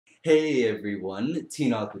Hey everyone,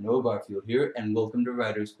 Tina Barfield here, and welcome to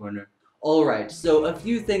Writer's Corner. Alright, so a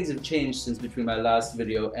few things have changed since between my last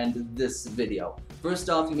video and this video. First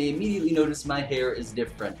off, you may immediately notice my hair is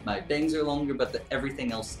different. My bangs are longer, but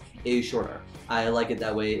everything else is shorter. I like it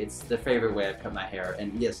that way. It's the favorite way I've cut my hair,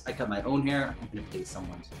 and yes, I cut my own hair. I'm gonna pay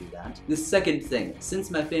someone to do that. The second thing,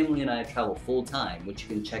 since my family and I travel full-time, which you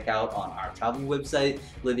can check out on our travel website,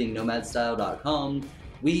 livingnomadstyle.com,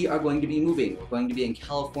 we are going to be moving. We're going to be in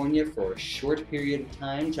California for a short period of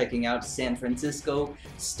time, checking out San Francisco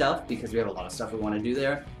stuff because we have a lot of stuff we want to do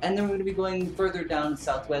there. And then we're going to be going further down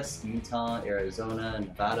southwest Utah, Arizona,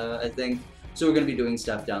 Nevada, I think. So we're going to be doing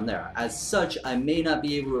stuff down there. As such, I may not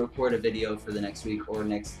be able to record a video for the next week or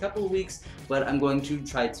next couple of weeks, but I'm going to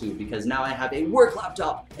try to because now I have a work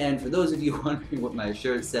laptop. And for those of you wondering what my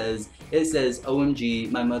shirt says, it says,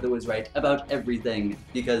 OMG, my mother was right about everything,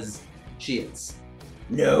 because she is.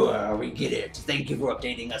 No, we get it. Thank you for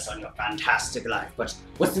updating us on your fantastic life, but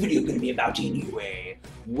what's the video going to be about anyway?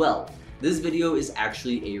 Well, this video is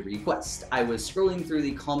actually a request. I was scrolling through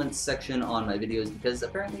the comments section on my videos because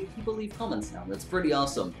apparently people leave comments now. That's pretty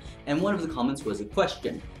awesome. And one of the comments was a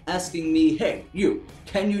question asking me, hey, you,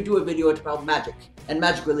 can you do a video about magic and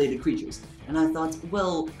magic-related creatures? And I thought,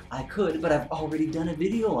 well, I could, but I've already done a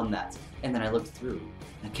video on that. And then I looked through,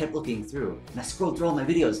 and I kept looking through, and I scrolled through all my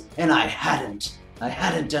videos, and I hadn't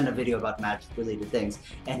done a video about magic-related things,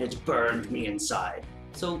 and it burned me inside.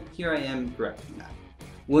 So here I am correcting that.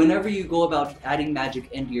 Whenever you go about adding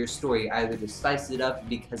magic into your story, either to spice it up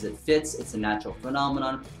because it fits, it's a natural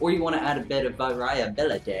phenomenon, or you want to add a bit of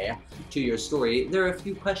variability to your story, there are a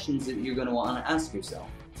few questions that you're going to want to ask yourself.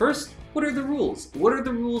 First, what are the rules? What are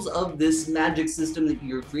the rules of this magic system that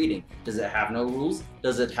you're creating? Does it have no rules?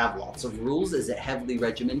 Does it have lots of rules? Is it heavily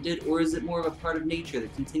regimented? Or is it more of a part of nature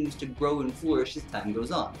that continues to grow and flourish as time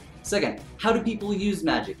goes on? Second, how do people use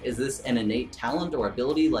magic? Is this an innate talent or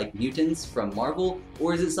ability like mutants from Marvel?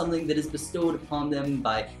 Or is it something that is bestowed upon them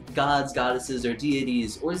by gods, goddesses, or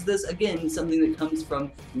deities? Or is this, again, something that comes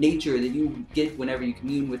from nature that you get whenever you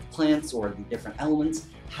commune with plants or the different elements?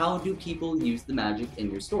 How do people use the magic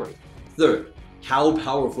in your story? Third, how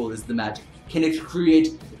powerful is the magic? Can it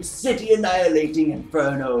create city-annihilating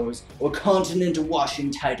infernos, or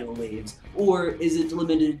continent-washing tidal waves, or is it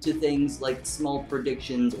limited to things like small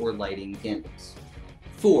predictions or lighting candles?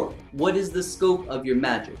 4. What is the scope of your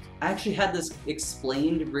magic? I actually had this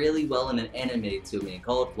explained really well in an anime to me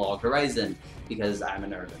called Log Horizon, because I'm a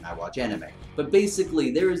nerd and I watch anime. But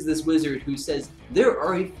basically, there is this wizard who says there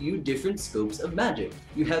are a few different scopes of magic.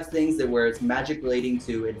 You have things that where it's magic relating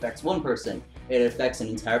to it affects one person, it affects an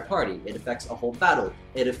entire party, it affects a whole battle,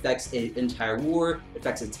 it affects an entire war, it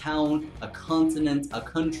affects a town, a continent, a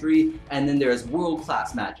country, and then there's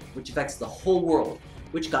world-class magic, which affects the whole world,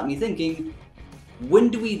 which got me thinking, when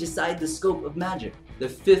do we decide the scope of magic? The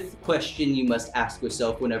 5th question you must ask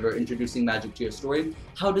yourself whenever introducing magic to your story,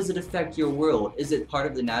 how does it affect your world? Is it part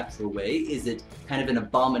of the natural way? Is it kind of an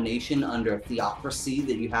abomination under a theocracy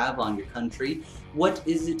that you have on your country? What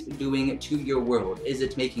is it doing to your world? Is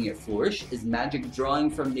it making it flourish? Is magic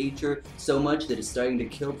drawing from nature so much that it's starting to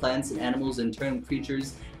kill plants and animals and turn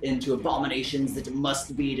creatures into abominations that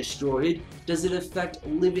must be destroyed? Does it affect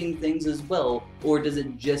living things as well? Or does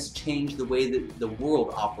it just change the way that the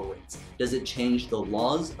world operates? Does it change the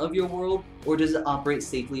laws of your world? Or does it operate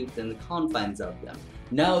safely within the confines of them?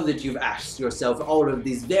 Now that you've asked yourself all of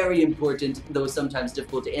these very important, though sometimes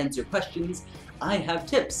difficult to answer questions, I have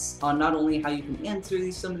tips on not only how you can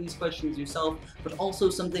answer some of these questions yourself, but also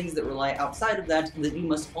some things that rely outside of that that you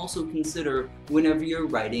must also consider whenever you're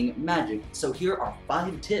writing magic. So here are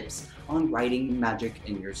 5 tips on writing magic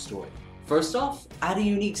in your story. First off, add a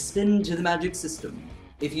unique spin to the magic system.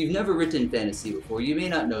 If you've never written fantasy before, you may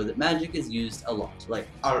not know that magic is used a lot, like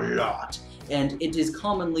a lot. And it is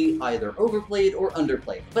commonly either overplayed or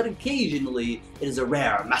underplayed, but occasionally it is a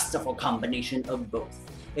rare, masterful combination of both.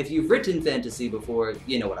 If you've written fantasy before,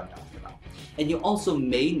 you know what I'm talking about. And you also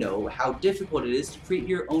may know how difficult it is to create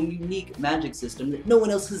your own unique magic system that no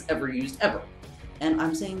one else has ever used ever. And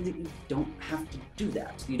I'm saying that you don't have to do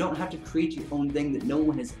that. You don't have to create your own thing that no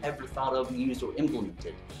one has ever thought of, used, or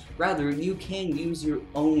implemented. Rather, you can use your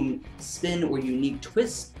own spin or unique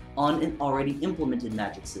twist on an already implemented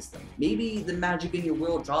magic system. Maybe the magic in your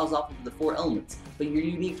world draws off of the 4 elements, but your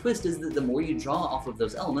unique twist is that the more you draw off of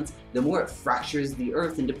those elements, the more it fractures the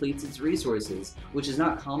earth and depletes its resources, which is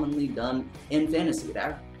not commonly done in fantasy. It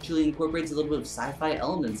actually incorporates a little bit of sci-fi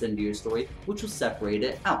elements into your story, which will separate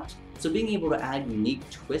it out. So being able to add unique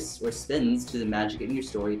twists or spins to the magic in your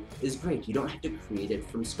story is great. You don't have to create it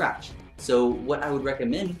from scratch. So what I would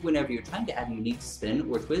recommend whenever you're trying to add a unique spin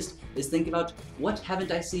or twist is think about, what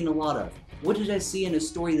haven't I seen a lot of? What did I see in a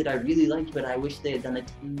story that I really liked but I wish they had done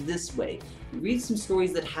it this way? Read some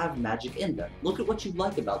stories that have magic in them. Look at what you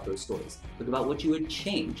like about those stories. Look about what you would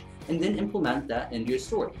change, and then implement that into your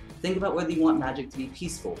story. Think about whether you want magic to be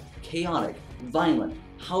peaceful, chaotic, violent.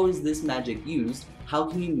 How is this magic used? How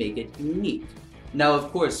can you make it unique? Now,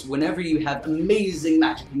 of course, whenever you have amazing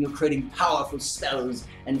magic and you're creating powerful spells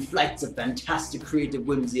and flights of fantastic creative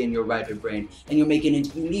whimsy in your writer brain, and you're making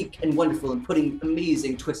it unique and wonderful and putting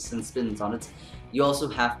amazing twists and spins on it, you also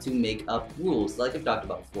have to make up rules, like I've talked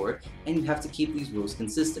about before, and you have to keep these rules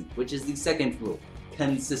consistent, which is the second rule: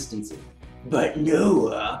 consistency. But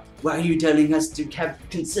Noah, why are you telling us to have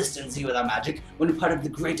consistency with our magic when part of the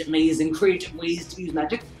great, amazing, creative ways to use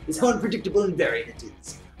magic is how unpredictable and varied it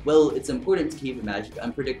is? Well, it's important to keep magic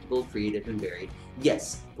unpredictable, creative, and varied,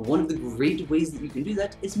 yes, but one of the great ways that you can do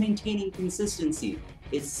that is maintaining consistency.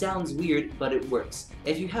 It sounds weird, but it works.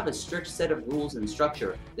 If you have a strict set of rules and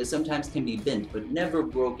structure that sometimes can be bent but never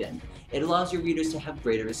broken, it allows your readers to have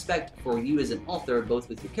greater respect for you as an author, both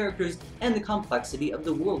with your characters and the complexity of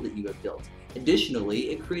the world that you have built. Additionally,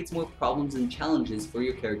 it creates more problems and challenges for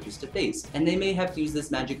your characters to face, and they may have to use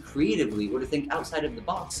this magic creatively or to think outside of the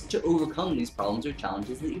box to overcome these problems or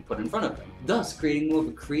challenges that you put in front of them, thus creating more of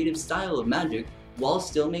a creative style of magic while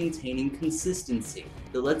still maintaining consistency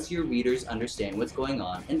that lets your readers understand what's going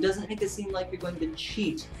on and doesn't make it seem like you're going to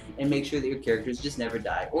cheat and make sure that your characters just never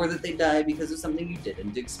die, or that they die because of something you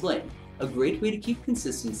didn't explain. A great way to keep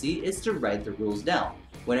consistency is to write the rules down.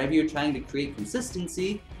 Whenever you're trying to create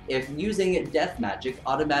consistency, if using death magic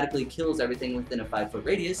automatically kills everything within a 5-foot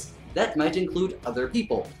radius, that might include other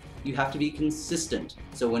people. You have to be consistent.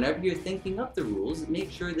 So whenever you're thinking up the rules,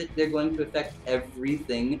 make sure that they're going to affect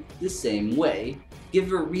everything the same way.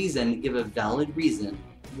 Give a reason, give a valid reason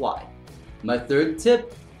why. My third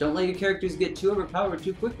tip: don't let your characters get too overpowered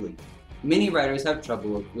too quickly. Many writers have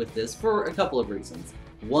trouble with this for a couple of reasons.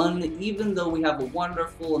 One, even though we have a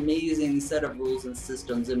wonderful, amazing set of rules and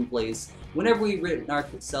systems in place, whenever we've written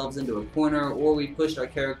ourselves into a corner or we pushed our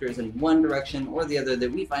characters in one direction or the other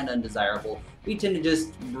that we find undesirable, we tend to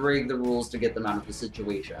just break the rules to get them out of the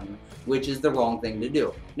situation, which is the wrong thing to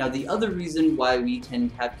do. Now, the other reason why we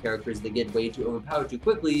tend to have characters that get way too overpowered too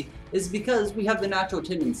quickly is because we have the natural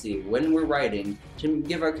tendency, when we're writing, to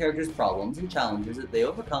give our characters problems and challenges that they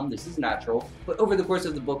overcome. This is natural, but over the course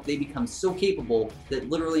of the book, they become so capable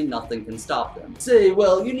that literally nothing can stop them. Say,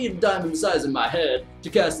 well, you need a diamond the size of my head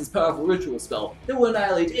to cast this powerful ritual spell that will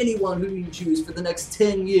annihilate anyone who you choose for the next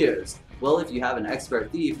 10 years. Well, if you have an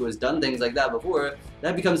expert thief who has done things like that before,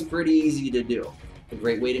 that becomes pretty easy to do. A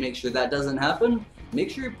great way to make sure that doesn't happen: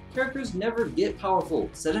 make sure your characters never get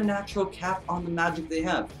powerful. Set a natural cap on the magic they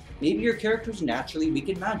have. Maybe your character's naturally weak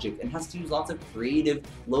in magic and has to use lots of creative,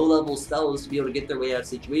 low-level spells to be able to get their way out of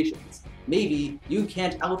situations. Maybe you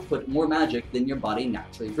can't output more magic than your body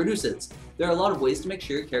naturally produces. There are a lot of ways to make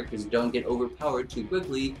sure your characters don't get overpowered too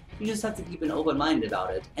quickly. You just have to keep an open mind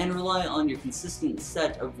about it and rely on your consistent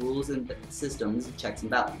set of rules and systems, checks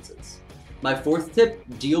and balances. My fourth tip: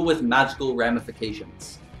 deal with magical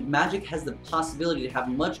ramifications. Magic has the possibility to have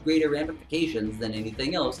much greater ramifications than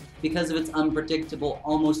anything else because of its unpredictable,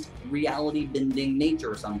 almost reality-bending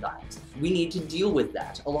nature sometimes. We need to deal with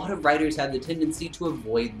that. A lot of writers have the tendency to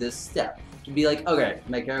avoid this step. To be like, okay,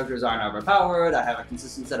 my characters aren't overpowered, I have a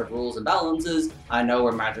consistent set of rules and balances, I know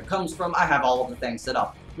where magic comes from, I have all of the things set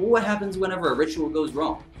up. Well, what happens whenever a ritual goes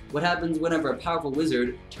wrong? What happens whenever a powerful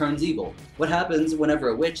wizard turns evil? What happens whenever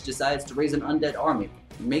a witch decides to raise an undead army?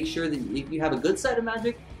 Make sure that if you have a good side of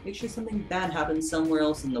magic, make sure something bad happens somewhere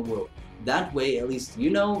else in the world. That way, at least you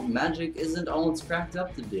know magic isn't all it's cracked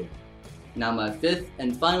up to be. Now, my fifth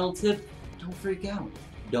and final tip: don't freak out.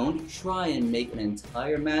 Don't try and make an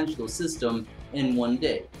entire magical system in one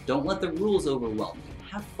day. Don't let the rules overwhelm you.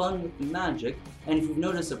 Have fun with the magic, and if you've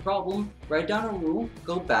noticed a problem, write down a rule,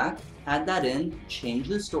 go back, add that in, change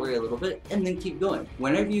the story a little bit, and then keep going.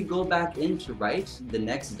 Whenever you go back in to write the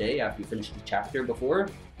next day after you finish the chapter before,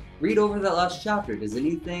 read over that last chapter. Does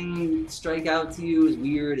anything strike out to you as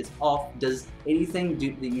weird, as off? Does anything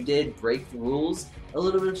that you did break the rules? A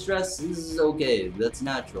little bit of stress is okay, that's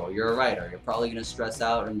natural. You're a writer, you're probably going to stress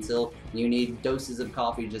out until you need doses of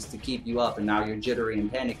coffee just to keep you up and now you're jittery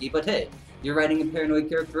and panicky, but hey, you're writing a paranoid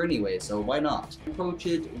character anyway, so why not? Approach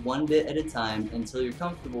it one bit at a time until you're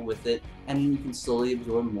comfortable with it, and you can slowly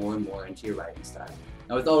absorb more and more into your writing style.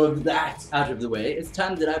 Now, with all of that out of the way, it's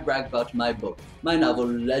time that I brag about my book. My novel,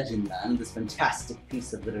 Legend Man, this fantastic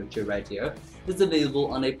piece of literature right here, is available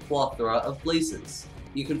on a plethora of places.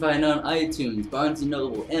 You can find it on iTunes, Barnes &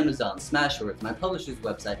 Noble, Amazon, Smashwords, my publisher's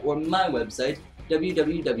website, or my website,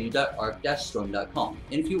 www.arc-storm.com.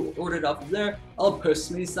 And if you order it off of there, I'll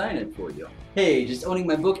personally sign it for you. Hey, just owning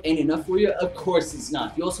my book ain't enough for you? Of course it's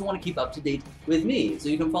not. You also want to keep up to date with me, so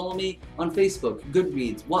you can follow me on Facebook,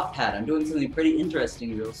 Goodreads, Wattpad. I'm doing something pretty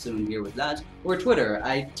interesting real soon here with that. Or Twitter.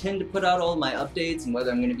 I tend to put out all my updates and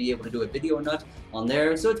whether I'm going to be able to do a video or not on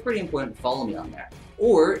there, so it's pretty important to follow me on there.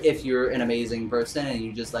 Or if you're an amazing person and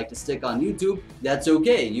you just like to stick on YouTube, that's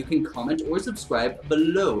okay. You can comment or subscribe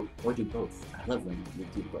below, or do both. I love when you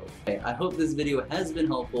do both. Okay, I hope this video has been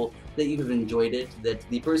helpful, that you have enjoyed it, that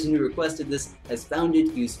the person who requested this has found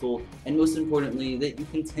it useful, and most importantly, that you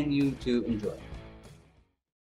continue to enjoy it.